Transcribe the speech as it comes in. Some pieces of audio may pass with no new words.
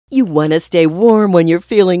You want to stay warm when you're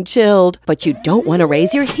feeling chilled, but you don't want to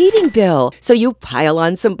raise your heating bill. So you pile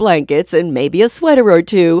on some blankets and maybe a sweater or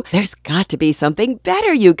two. There's got to be something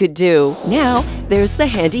better you could do. Now, there's the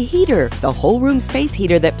handy heater, the whole room space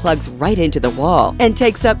heater that plugs right into the wall and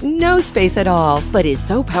takes up no space at all, but is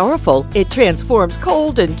so powerful it transforms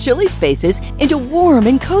cold and chilly spaces into warm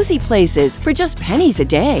and cozy places for just pennies a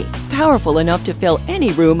day. Powerful enough to fill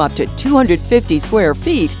any room up to 250 square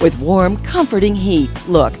feet with warm, comforting heat.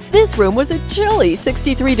 Look, this room was a chilly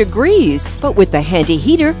 63 degrees, but with the handy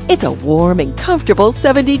heater, it's a warm and comfortable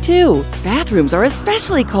 72. Bathrooms are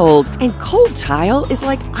especially cold, and cold tile is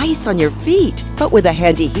like ice on your feet. But with a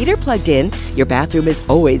handy heater plugged in, your bathroom is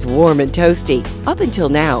always warm and toasty. Up until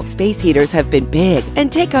now, space heaters have been big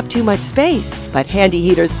and take up too much space, but Handy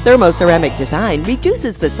Heater's thermoceramic design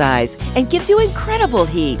reduces the size and gives you incredible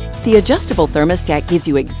heat. The adjustable thermostat gives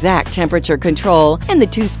you exact temperature control, and the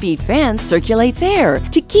 2-speed fan circulates air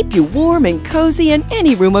to keep you warm and cozy in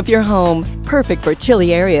any room of your home. Perfect for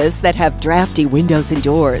chilly areas that have drafty windows and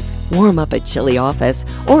doors. Warm up a chilly office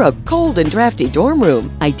or a cold and drafty dorm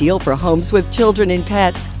room. Ideal for homes with children and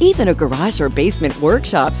pets. Even a garage or basement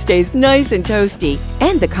workshop stays nice and toasty.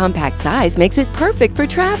 And the compact size makes it perfect for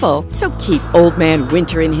travel. So keep Old Man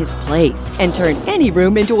Winter in his place and turn any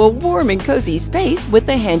room into a warm and cozy space with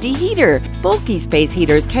the Handy Heater. Bulky space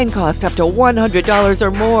heaters can cost up to $100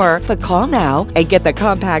 or more, but call now and get the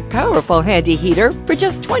compact, powerful Handy Heater for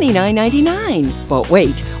just $29.99. But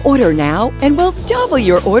wait, order now and we'll double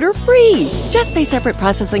your order free. Just pay separate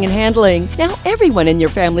processing and handling. Now everyone in your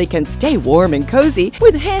family can stay warm and cozy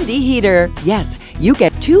with Handy Heater. Yes, you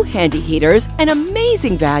get 2 Handy Heaters, an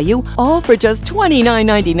amazing value, all for just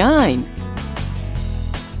 $29.99.